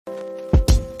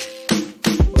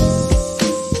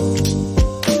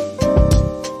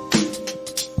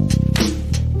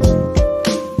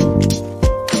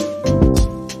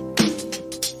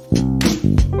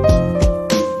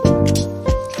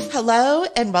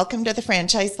and welcome to The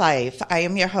Franchise Life. I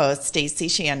am your host,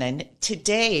 Stacie Shannon.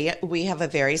 Today, we have a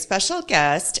very special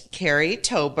guest, Cary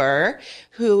Tober,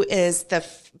 who is the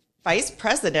Vice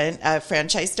President of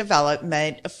Franchise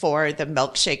Development for the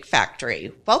Milkshake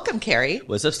Factory. Welcome, Cary.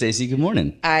 What's up, Stacie? Good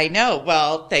morning. I know.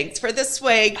 Well, thanks for the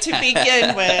swag to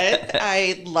begin with.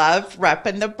 I love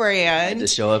repping the brand. To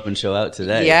show up and show out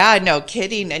today. Yeah, no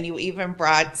kidding. And you even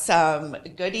brought some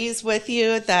goodies with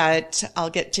you that I'll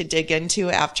get to dig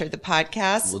into after the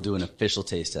podcast. We'll do an official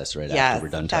taste test after we're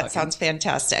done talking. That sounds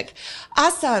fantastic.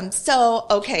 Awesome. So,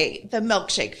 okay, the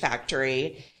Milkshake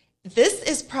Factory. This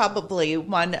is probably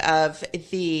one of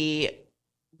the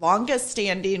longest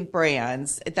standing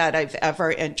brands that I've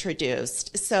ever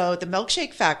introduced. So the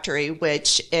Milkshake Factory,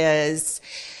 which is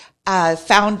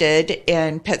founded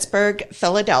in Pittsburgh,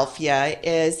 Philadelphia,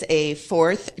 is a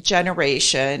fourth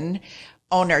generation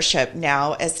ownership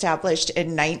now, established in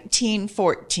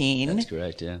 1914. That's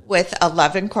correct, yeah. With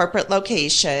 11 corporate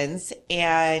locations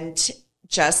and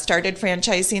just started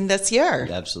franchising this year.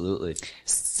 Absolutely.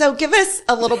 So give us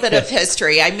a little bit of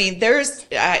history. I mean, there's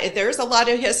a lot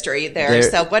of history there.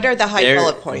 So what are the high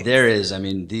bullet points? There is. I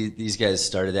mean, these guys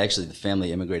started, actually, the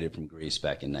family immigrated from Greece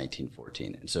back in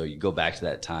 1914. And so you go back to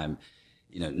that time,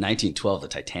 1912, the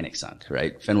Titanic sunk,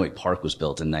 right? Fenway Park was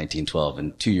built in 1912.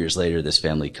 And 2 years later, this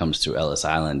family comes through Ellis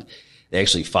Island. They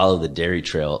actually follow the dairy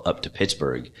trail up to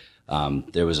Pittsburgh.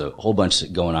 There was a whole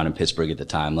bunch going on in Pittsburgh at the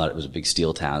time. It was a big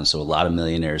steel town, so a lot of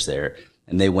millionaires there.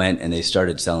 And they went and they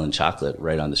started selling chocolate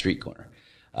right on the street corner.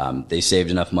 They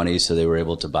saved enough money so they were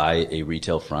able to buy a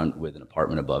retail front with an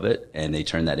apartment above it, and they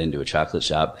turned that into a chocolate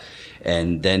shop.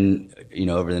 And then,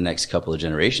 over the next couple of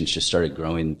generations, just started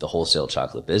growing the wholesale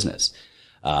chocolate business.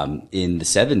 In the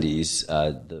 70s,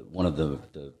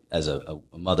 as a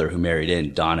mother who married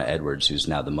in, Donna Edwards, who's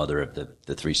now the mother of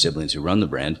the three siblings who run the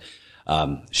brand,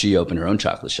 she opened her own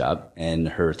chocolate shop, and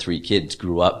her three kids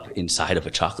grew up inside of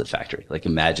a chocolate factory. Like,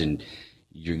 imagine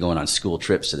you're going on school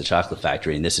trips to the chocolate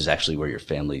factory, and this is actually where your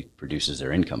family produces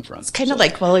their income from. It's kind of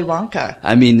like Willy Wonka.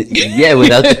 I mean, yeah,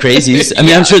 without the crazies. I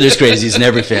mean, I'm sure there's crazies in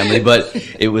every family, but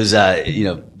it was,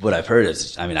 what I've heard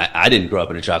is, I didn't grow up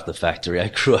in a chocolate factory. I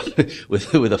grew up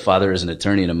with a father as an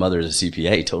attorney and a mother as a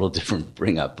CPA, total different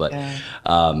bring up. But,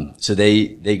 so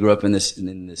they grew up in this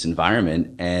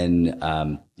environment,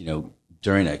 and,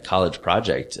 during a college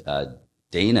project,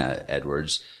 Dana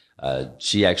Edwards,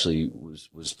 she actually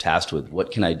was tasked with, what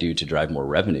can I do to drive more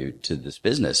revenue to this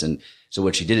business? And so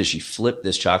what she did is she flipped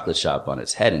this chocolate shop on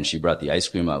its head, and she brought the ice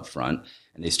cream out front,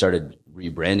 and they started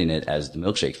rebranding it as the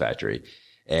Milkshake Factory.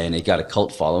 And it got a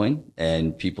cult following,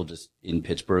 and people just in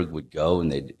Pittsburgh would go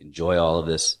and they'd enjoy all of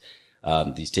this,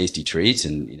 these tasty treats.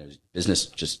 And, business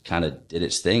just kind of did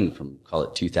its thing from, call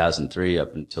it 2003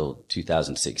 up until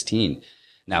 2016.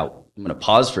 Now, I'm going to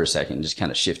pause for a second and just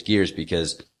kind of shift gears,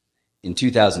 because in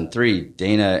 2003,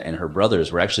 Dana and her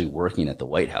brothers were actually working at the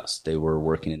White House. They were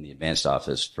working in the advanced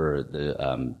office for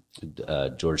the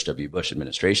George W. Bush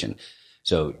administration.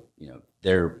 So,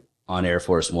 they're on Air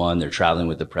Force One. They're traveling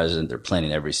with the president. They're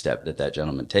planning every step that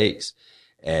gentleman takes,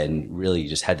 and really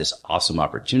just had this awesome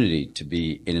opportunity to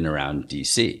be in and around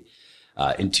D.C.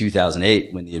 In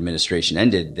 2008, when the administration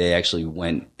ended, they actually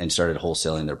went and started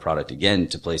wholesaling their product again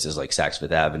to places like Saks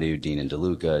Fifth Avenue, Dean and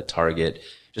DeLuca, Target,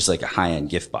 just like a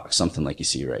high-end gift box, something like you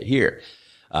see right here.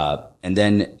 And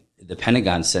then the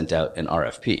Pentagon sent out an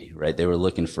RFP, right? They were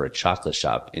looking for a chocolate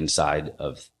shop inside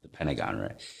of the Pentagon,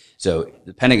 right? So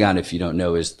the Pentagon, if you don't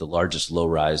know, is the largest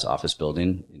low-rise office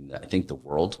building in, I think, the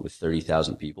world, with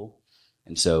 30,000 people.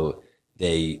 And so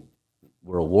they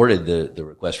were awarded the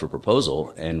request for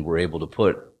proposal, and were able to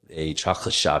put a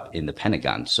chocolate shop in the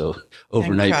Pentagon. So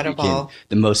overnight became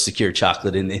the most secure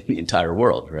chocolate in the entire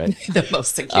world, right? The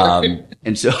most secure.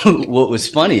 And so what was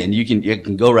funny, and you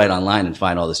can go right online and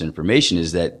find all this information,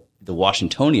 is that the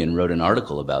Washingtonian wrote an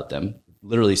article about them.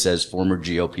 Literally says former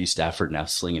GOP staffer now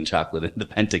slinging chocolate in the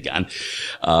Pentagon.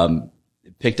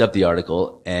 Picked up the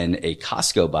article, and a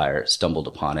Costco buyer stumbled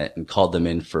upon it and called them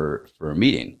in for a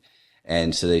meeting.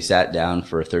 And so they sat down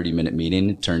for a 30-minute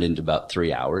meeting. It turned into about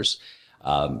 3 hours.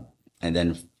 And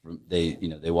then they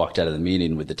walked out of the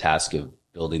meeting with the task of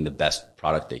building the best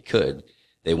product they could.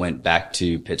 They went back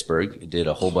to Pittsburgh, did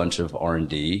a whole bunch of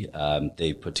R&D.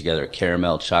 They put together a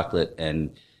caramel chocolate,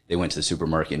 and they went to the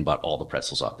supermarket and bought all the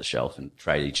pretzels off the shelf and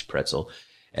tried each pretzel.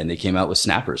 And they came out with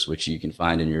Snappers, which you can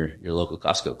find in your local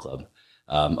Costco club.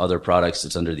 Other products,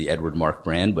 it's under the Edward Mark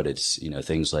brand, but it's,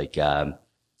 things like,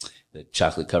 the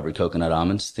chocolate covered coconut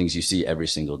almonds, things you see every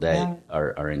single day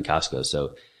are in Costco.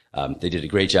 So, they did a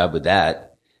great job with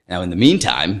that. Now, in the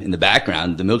meantime, in the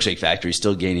background, the Milkshake Factory is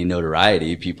still gaining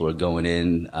notoriety. People are going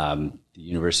in, the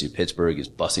University of Pittsburgh is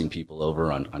busing people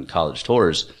over on college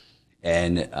tours.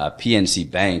 And PNC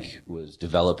Bank was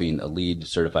developing a LEED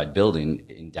certified building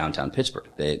in downtown Pittsburgh.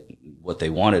 What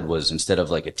they wanted was, instead of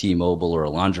like a T-Mobile or a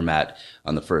laundromat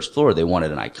on the first floor, they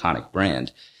wanted an iconic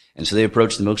brand. And so they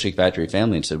approached the Milkshake Factory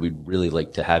family and said, we'd really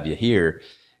like to have you here.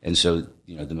 And so,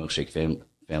 the Milkshake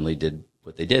family did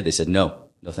what they did. They said, no,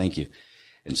 thank you.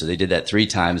 And so they did that 3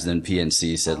 times. Then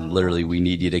PNC said, literally, we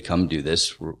need you to come do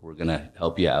this. We're going to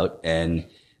help you out. And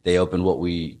they opened what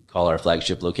we call our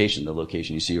flagship location, the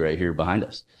location you see right here behind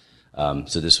us.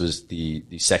 So this was the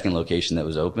second location that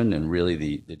was open, and really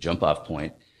the jump off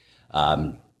point.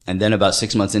 And then about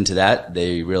 6 months into that,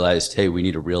 they realized, hey, we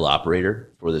need a real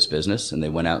operator for this business. And they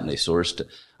went out and they sourced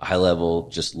a high level,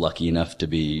 just lucky enough to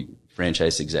be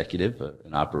franchise executive,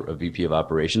 a VP of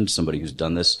operations, somebody who's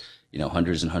done this,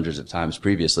 hundreds and hundreds of times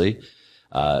previously.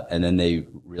 And then they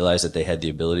realized that they had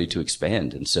the ability to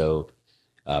expand. And so,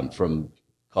 from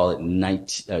call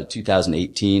it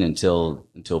 2018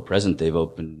 until present, they've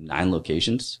opened 9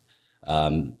 locations.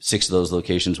 6 of those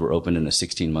locations were opened in a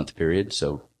 16-month period.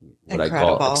 So what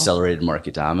Incredible. I call accelerated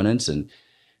market dominance. And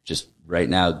just right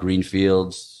now,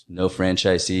 greenfields, no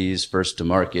franchisees, first to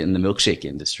market in the milkshake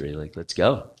industry. Like, let's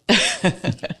go.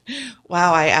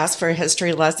 Wow, I asked for a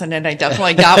history lesson and I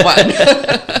definitely got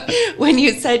one. When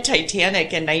you said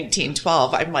Titanic in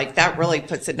 1912, I'm like, that really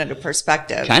puts it into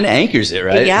perspective. Kind of anchors it,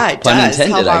 right? Yeah, it Pun does.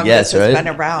 intended, How long I guess, this has right?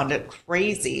 been around. It's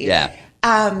crazy. Yeah.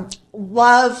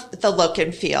 Love the look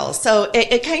and feel. So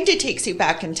it kind of takes you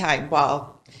back in time.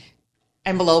 Well,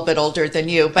 I'm a little bit older than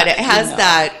you, but it has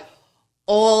that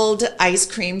old ice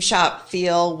cream shop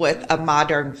feel with a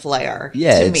modern flair.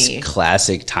 Yeah, to it's me.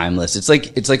 Classic, timeless. It's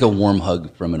like a warm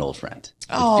hug from an old friend. It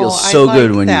Oh, feels so I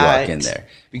good like when that. you walk in there.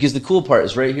 Because the cool part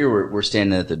is right here, we're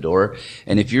standing at the door,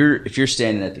 and if you're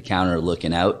standing at the counter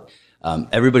looking out,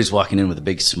 everybody's walking in with a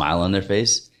big smile on their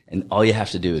face, and all you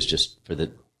have to do is just for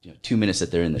the 2 minutes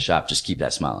that they're in the shop, just keep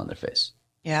that smile on their face.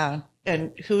 Yeah.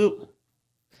 And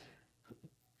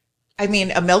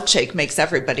a milkshake makes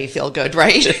everybody feel good,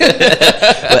 right?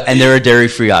 And there are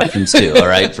dairy-free options too, all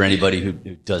right, for anybody who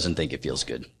doesn't think it feels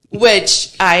good.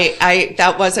 Which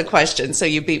that was a question, so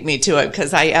you beat me to it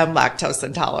because I am lactose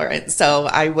intolerant. So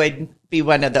I would be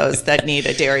one of those that need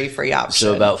a dairy-free option.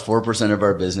 So about 4% of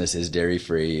our business is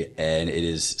dairy-free, and it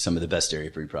is some of the best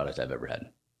dairy-free product I've ever had.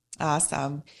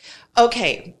 Awesome.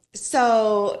 Okay.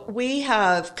 So we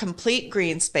have complete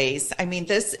green space.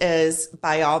 This is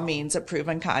by all means a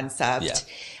proven concept.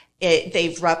 Yeah.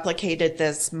 They've replicated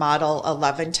this model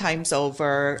 11 times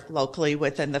over locally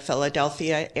within the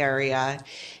Philadelphia area.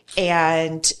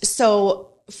 And so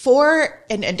for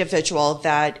an individual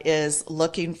that is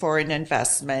looking for an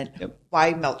investment,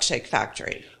 why Milkshake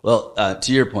Factory? Well,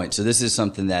 to your point, so this is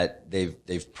something that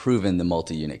they've proven the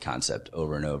multi-unit concept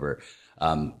over and over.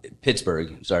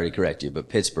 Pittsburgh, sorry to correct you, but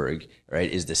Pittsburgh,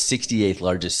 right, is the 68th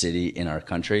largest city in our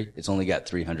country. It's only got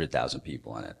 300,000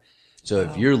 people in it. So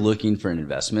if you're looking for an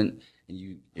investment and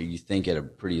you think at a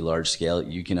pretty large scale,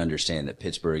 you can understand that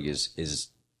Pittsburgh is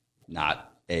not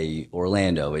a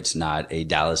Orlando. It's not a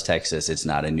Dallas, Texas. It's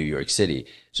not a New York City.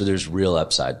 So there's real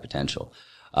upside potential.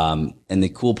 And the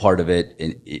cool part of it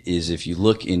is if you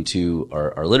look into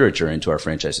our literature, into our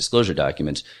franchise disclosure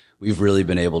documents, we've really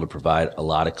been able to provide a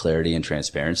lot of clarity and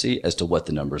transparency as to what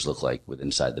the numbers look like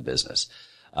inside the business.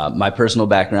 My personal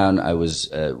background, I was,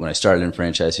 when I started in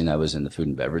franchising, I was in the food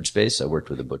and beverage space. I worked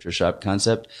with a butcher shop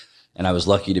concept, and I was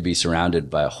lucky to be surrounded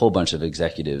by a whole bunch of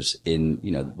executives in,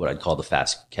 what I'd call the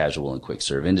fast casual and quick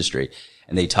serve industry.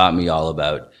 And they taught me all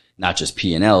about not just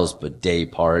P&Ls, but day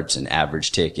parts and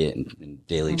average ticket and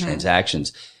daily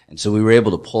transactions. And so we were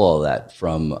able to pull all that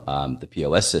from the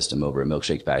POS system over at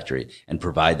Milkshake Factory and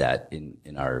provide that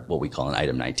in our what we call an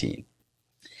item 19.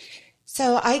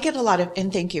 So I get a lot of,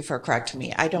 and thank you for correcting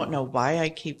me. I don't know why I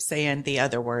keep saying the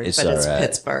other word, but it's right.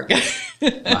 Pittsburgh.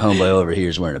 My homeboy over here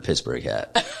is wearing a Pittsburgh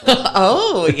hat.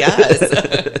 Oh, yes.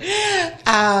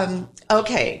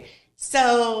 Okay.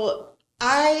 So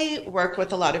I work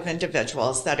with a lot of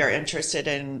individuals that are interested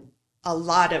in a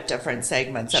lot of different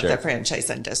segments of the franchise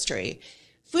industry.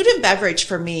 Food and beverage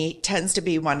for me tends to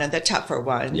be one of the tougher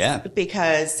ones. Yeah.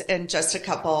 Because in just a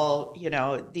couple,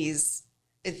 this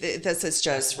is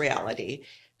just reality.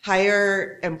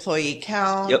 Higher employee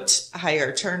count,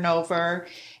 higher turnover,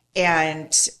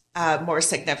 and more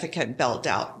significant build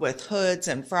out with hoods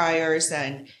and fryers.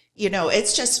 And,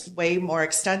 it's just way more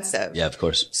extensive. Yeah, of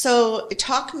course. So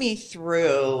talk me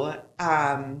through,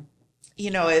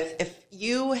 if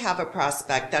you have a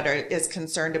prospect that is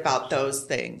concerned about those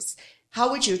things, How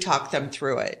would you talk them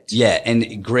through it? Yeah,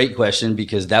 and great question,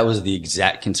 because that was the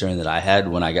exact concern that I had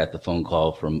when I got the phone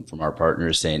call from our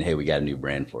partners saying, hey, we got a new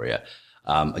brand for you.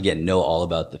 Again, know all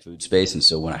about the food space. And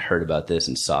so when I heard about this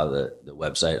and saw the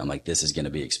website, I'm like, this is going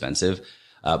to be expensive.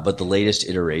 But the latest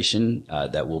iteration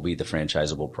that will be the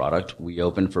franchisable product, we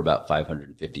opened for about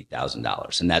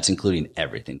 $550,000. And that's including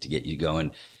everything to get you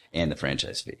going and the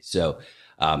franchise fee. So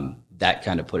that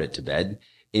kind of put it to bed.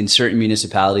 In certain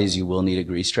municipalities, you will need a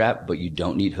grease trap, but you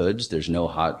don't need hoods. There's no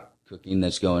hot cooking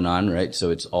that's going on, right? So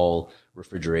it's all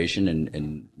refrigeration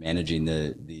and managing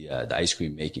the ice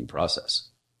cream making process,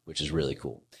 which is really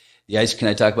cool. Can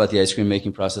I talk about the ice cream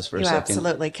making process for a second?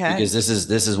 Absolutely can. Because this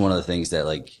is one of the things that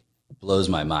like blows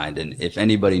my mind. And if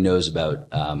anybody knows about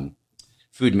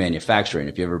food manufacturing,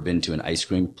 if you've ever been to an ice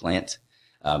cream plant,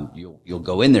 you'll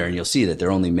go in there and you'll see that they're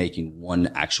only making one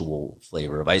actual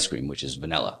flavor of ice cream, which is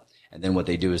vanilla. And then what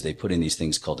they do is they put in these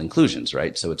things called inclusions,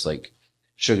 right? So it's like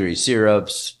sugary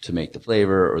syrups to make the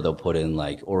flavor, or they'll put in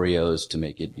like Oreos to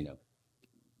make it,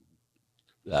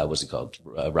 what's it called?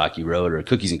 Rocky Road, or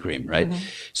cookies and cream, right? Mm-hmm.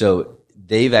 So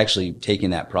they've actually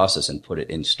taken that process and put it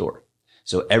in store.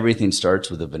 So everything starts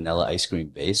with a vanilla ice cream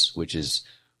base, which is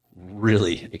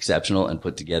really exceptional and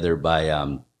put together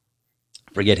by,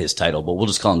 forget his title, but we'll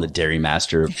just call him the Dairy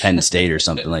Master of Penn State or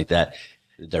something like that,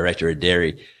 the director of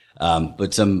dairy.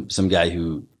 But some guy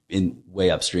who way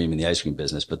upstream in the ice cream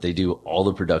business, but they do all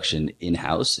the production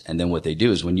in-house. And then what they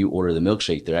do is when you order the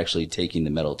milkshake, they're actually taking the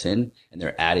metal tin and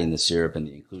they're adding the syrup and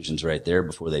the inclusions right there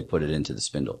before they put it into the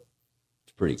spindle.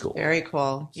 It's pretty cool. Very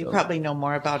cool. You probably know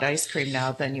more about ice cream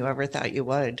now than you ever thought you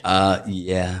would.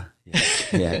 Yeah.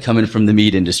 Coming from the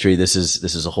meat industry, this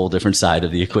is a whole different side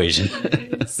of the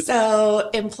equation. So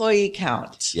employee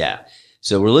count. Yeah.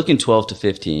 So we're looking 12 to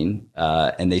 15,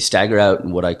 and they stagger out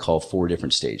in what I call 4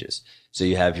 different stages. So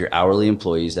you have your hourly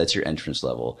employees, that's your entrance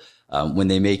level. When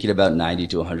they make it about 90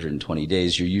 to 120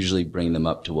 days, you're usually bringing them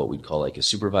up to what we'd call like a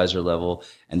supervisor level.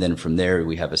 And then from there,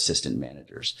 we have assistant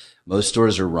managers. Most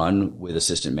stores are run with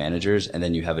assistant managers, and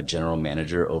then you have a general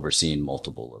manager overseeing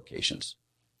multiple locations.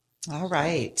 All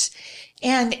right.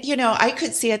 And, I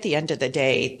could see at the end of the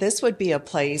day, this would be a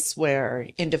place where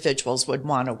individuals would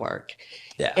want to work.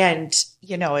 Yeah. And,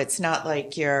 it's not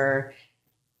like you're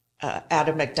at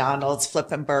a McDonald's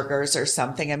flipping burgers or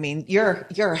something. I mean,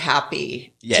 you're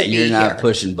happy. Yeah, you're not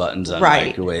pushing buttons on right.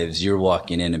 microwaves. You're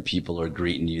walking in and people are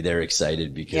greeting you. They're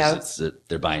excited because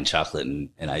they're buying chocolate and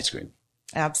ice cream.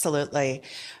 Absolutely.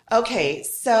 Okay,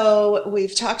 so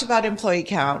we've talked about employee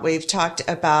count. We've talked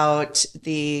about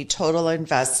the total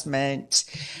investment.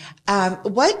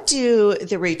 What do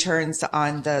the returns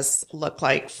on this look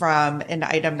like from an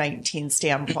item 19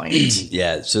 standpoint?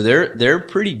 Yeah, so they're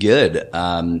pretty good.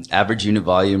 Average unit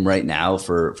volume right now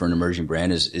for an emerging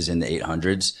brand is in the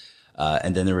 800s,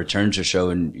 and then the returns are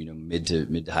showing mid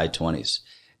to high 20s.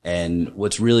 And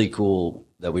what's really cool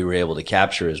that we were able to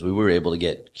capture is we were able to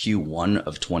get Q1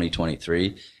 of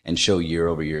 2023 and show year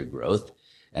over year growth.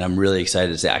 And I'm really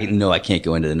excited to say, I know I can't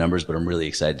go into the numbers, but I'm really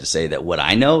excited to say that what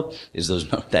I know is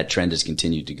that trend has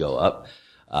continued to go up.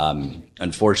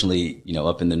 Unfortunately,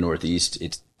 up in the Northeast,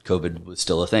 COVID was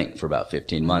still a thing for about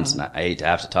 15 months. Mm-hmm. And I hate to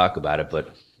have to talk about it,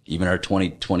 but even our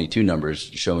 2022 numbers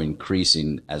show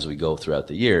increasing as we go throughout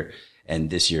the year. And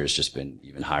this year has just been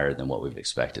even higher than what we've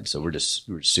expected. So we're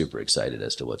super excited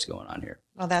as to what's going on here.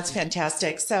 Well, that's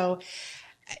fantastic. So,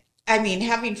 I mean,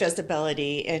 having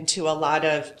visibility into a lot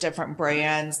of different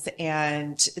brands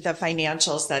and the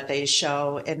financials that they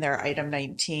show in their item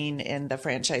 19 in the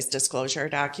franchise disclosure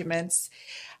documents,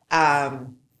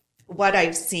 what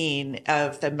I've seen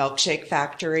of the Milkshake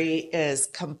Factory is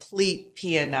complete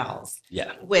P&Ls,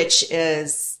 which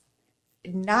is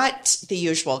not the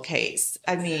usual case.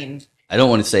 I mean, I don't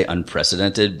want to say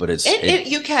unprecedented, but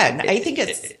you can. I think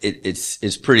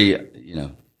it's pretty,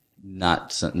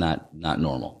 not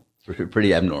normal,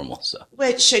 pretty abnormal. So,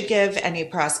 which should give any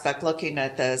prospect looking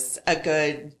at this a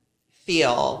good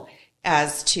feel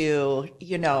as to,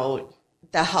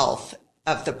 the health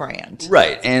of the brand.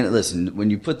 Right. And listen, when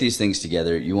you put these things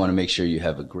together, you want to make sure you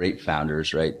have a great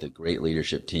founders, right? The great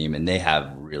leadership team, and they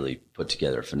have really put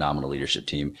together a phenomenal leadership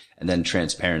team, and then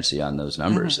transparency on those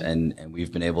numbers. Mm-hmm. And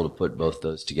we've been able to put both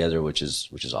those together, which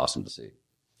is awesome to see.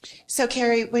 So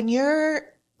Cary, when you're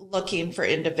looking for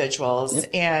individuals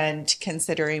and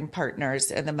considering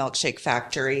partners in the Milkshake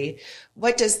Factory,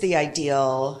 what does the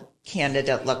ideal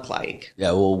candidate look like?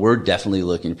 Yeah, well, we're definitely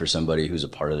looking for somebody who's a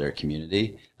part of their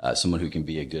community, someone who can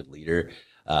be a good leader.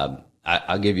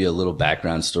 I'll give you a little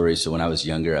background story. So when I was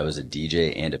younger, I was a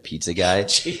DJ and a pizza guy.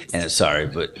 Jeez. And sorry,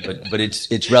 but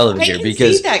it's relevant here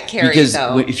because see that, Cary, because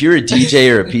though. If you're a DJ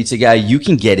or a pizza guy, you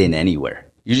can get in anywhere.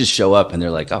 You just show up and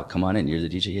they're like, oh, come on in. You're the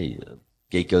DJ. Yeah,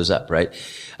 gate goes up, right?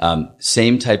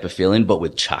 Same type of feeling, but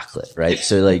with chocolate, right?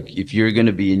 So like if you're going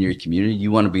to be in your community,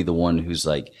 you want to be the one who's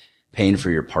like paying for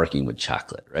your parking with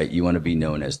chocolate, right? You want to be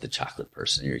known as the chocolate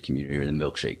person in your community or the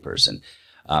milkshake person.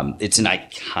 It's an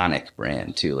iconic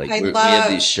brand too. Like we have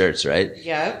these shirts, right?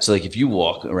 Yeah. So like if you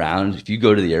walk around, if you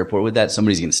go to the airport with that,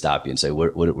 somebody's going to stop you and say,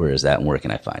 where is that and where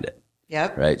can I find it?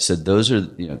 Yep. Right. So those are,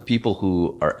 people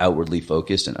who are outwardly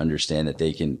focused and understand that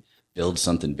they can build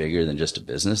something bigger than just a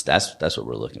business. That's what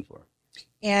we're looking for.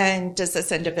 And does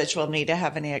this individual need to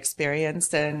have any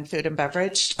experience in food and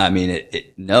beverage? I mean,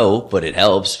 no, but it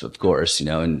helps, of course,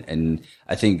 and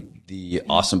I think the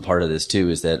awesome part of this too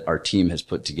is that our team has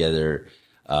put together,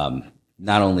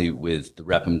 not only with the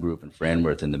Repham Group and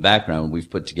Franworth in the background, we've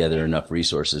put together enough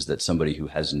resources that somebody who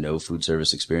has no food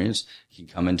service experience can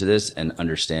come into this and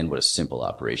understand what a simple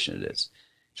operation it is.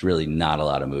 It's really not a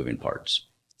lot of moving parts.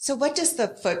 So what does the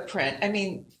footprint, I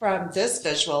mean, from this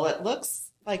visual, it looks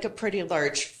like a pretty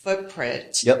large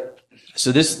footprint. Yep.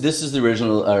 So this is the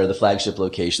original or the flagship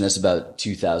location. That's about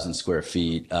 2,000 square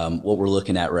feet. What we're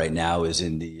looking at right now is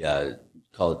in the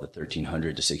call it the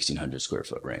 1,300 to 1,600 square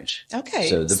foot range. Okay.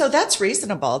 So that's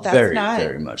reasonable. That's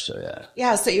very much so, yeah.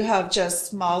 Yeah. So you have just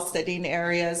small sitting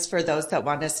areas for those that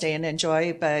want to stay and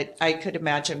enjoy, but I could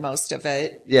imagine most of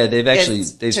it. Yeah,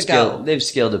 they've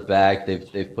scaled it back.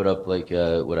 They've put up like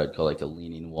what I'd call like a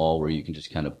leaning wall where you can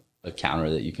just kind of a counter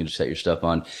that you can set your stuff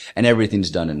on, and everything's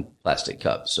done in plastic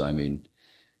cups. So I mean,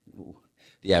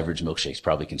 the average milkshake's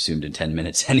probably consumed in 10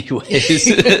 minutes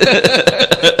anyways.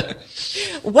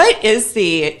 What is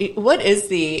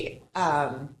the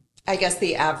I guess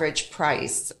the average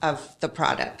price of the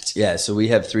product? Yeah, so we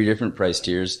have 3 different price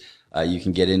tiers. You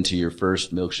can get into your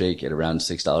first milkshake at around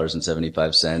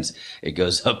 $6.75. It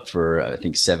goes up for, I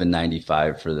think,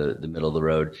 $7.95 for the middle of the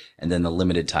road. And then the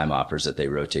limited time offers that they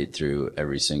rotate through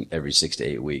every 6 to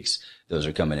 8 weeks, those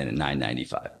are coming in at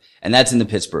 $9.95. And that's in the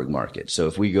Pittsburgh market. So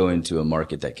if we go into a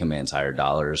market that commands higher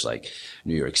dollars like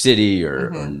New York City or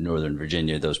Northern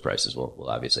Virginia, those prices will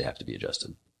obviously have to be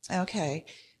adjusted. Okay.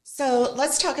 So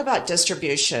let's talk about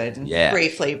distribution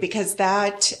briefly, because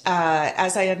that,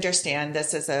 as I understand,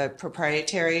 this is a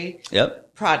proprietary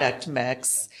product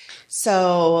mix.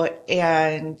 So,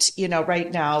 and,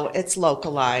 right now it's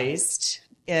localized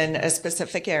in a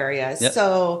specific area. Yep.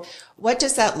 So what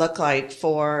does that look like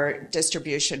for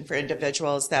distribution for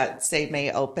individuals that say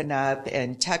may open up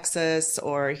in Texas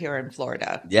or here in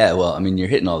Florida? Yeah, well, I mean, you're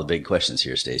hitting all the big questions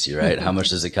here, Stacie, right? How much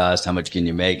does it cost? How much can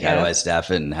you make? How do I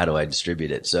staff it? And how do I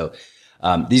distribute it? So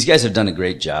these guys have done a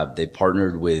great job. They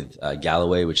partnered with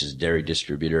Galloway, which is a dairy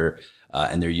distributor,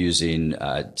 and they're using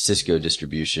Sysco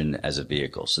distribution as a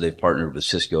vehicle. So they've partnered with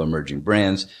Sysco Emerging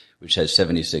Brands, which has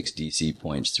 76 DC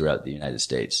points throughout the United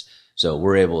States. So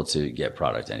we're able to get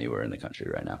product anywhere in the country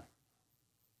right now.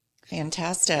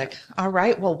 Fantastic. All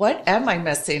right. Well, what am I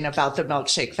missing about the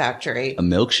Milkshake Factory? A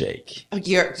milkshake.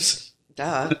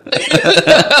 Duh.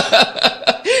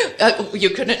 You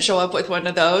couldn't show up with one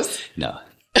of those? No.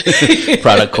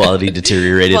 Product quality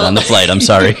deteriorated on the flight. I'm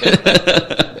sorry.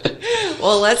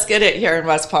 Well, let's get it here in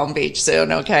West Palm Beach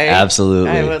soon, okay? Absolutely.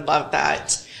 I would love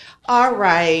that. All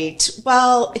right.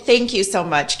 Well, thank you so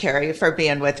much, Cary, for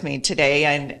being with me today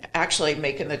and actually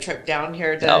making the trip down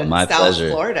here to South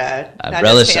Florida. I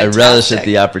relish at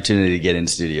the opportunity to get in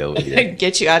studio with you.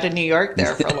 Get you out of New York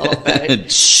there for a little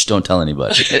bit. Shh, don't tell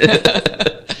anybody.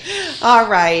 All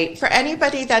right. For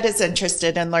anybody that is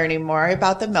interested in learning more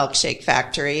about the Milkshake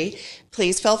Factory,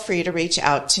 please feel free to reach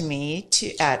out to me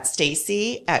at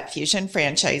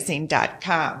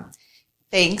Stacie@fusionfranchising.com.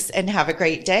 Thanks and have a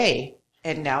great day.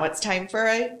 And now it's time for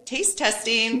a taste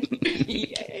testing.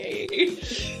 Yay.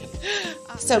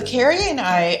 So Cary and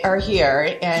I are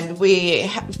here and we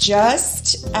have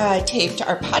just taped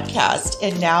our podcast,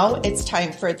 and now it's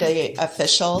time for the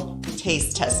official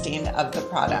taste testing of the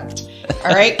product.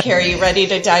 All right, Cary, you ready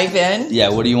to dive in? Yeah,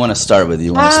 what do you want to start with?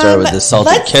 You want to start with the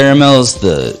salted caramels,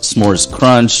 the s'mores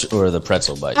crunch, or the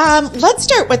pretzel bite? Let's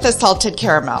start with the salted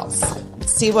caramels.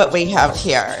 See what we have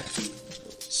here.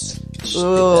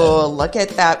 Ooh, look at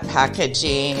that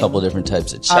packaging. A couple different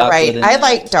types of chocolate. All right, I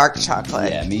like dark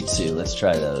chocolate. Yeah, me too. Let's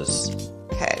try those.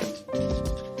 Okay.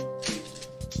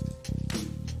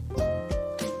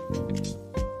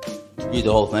 Eat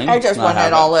the whole thing? I just want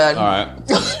it all in. All right.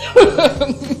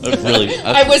 That's really.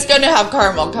 I was going to have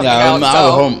caramel coming out.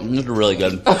 This is really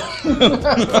good. That's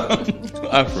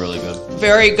really good.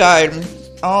 Very good.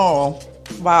 Oh,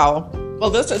 wow.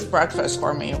 Well, this is breakfast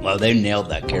for me. Well, they nailed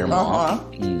that caramel. Uh-huh.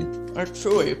 It's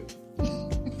chewy.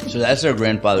 So that's their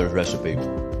grandfather's recipe.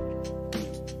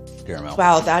 Caramel.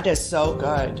 Wow, that is so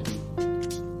good.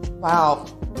 Wow.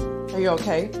 Are you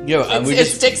okay? Yeah, it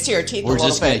sticks to your teeth a little bit. We're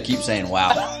just going to keep saying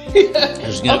wow.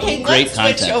 There's going to be great content.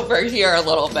 Let's switch over here a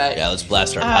little bit. Yeah, let's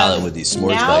blast our palate with these s'mores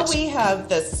Now bites. we have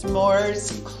the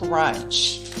s'mores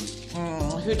crunch.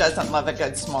 Who doesn't love a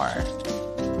good s'more?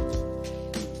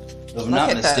 If I'm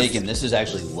not mistaken, this is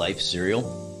actually Life cereal.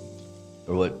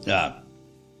 Or what?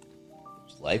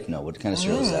 Life? No, what kind of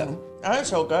cereal is that? That is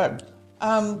so good.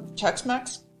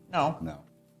 Chex-Mix? No. No.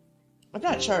 I'm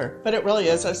not sure, but it really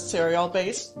is a cereal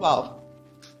base. Well,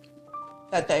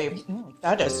 that is.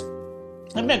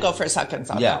 I'm going to go for seconds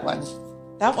on that one.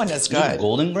 That one is good.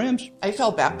 Golden Grams? I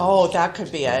feel bad. Oh, that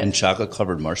could be it. And chocolate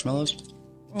covered marshmallows?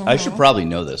 I should probably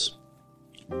know this.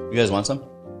 You guys want some?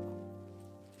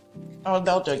 Oh,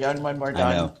 they'll do good when we're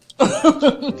done. I know.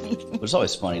 But it's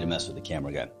always funny to mess with the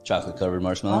camera guy. Chocolate covered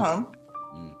marshmallow?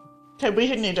 Okay,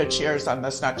 we need a cheers on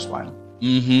this next one.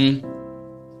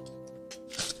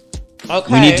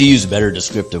 Okay. We need to use better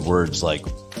descriptive words like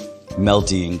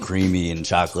melty and creamy and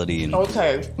chocolatey and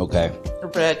okay.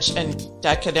 Rich and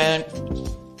decadent.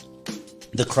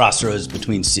 The crossroads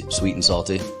between sweet and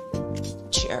salty.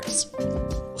 Cheers.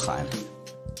 Fine.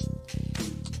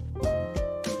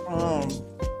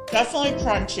 Definitely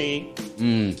crunchy.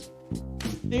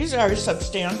 These are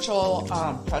substantial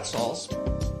pretzels.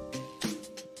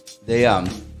 They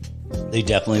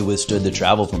definitely withstood the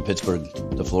travel from Pittsburgh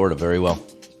to Florida very well.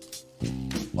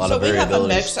 A lot of variability. So we have a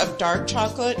mix of dark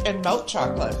chocolate and milk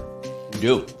chocolate. We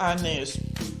do. On these.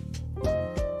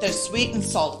 They're sweet and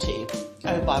salty.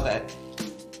 I love it.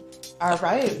 All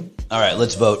right,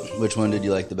 let's vote. Which one did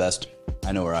you like the best?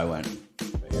 I know where I went.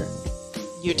 Right here.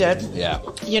 You did? Yeah.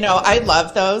 You know, I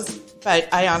love those, but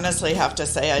I honestly have to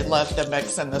say I love the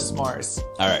mix and the s'mores.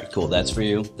 All right, cool. That's for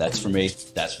you. That's for me.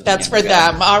 That's for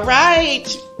them. All right.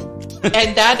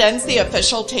 And that ends the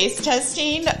official taste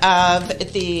testing of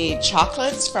the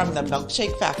chocolates from the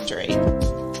Milkshake Factory.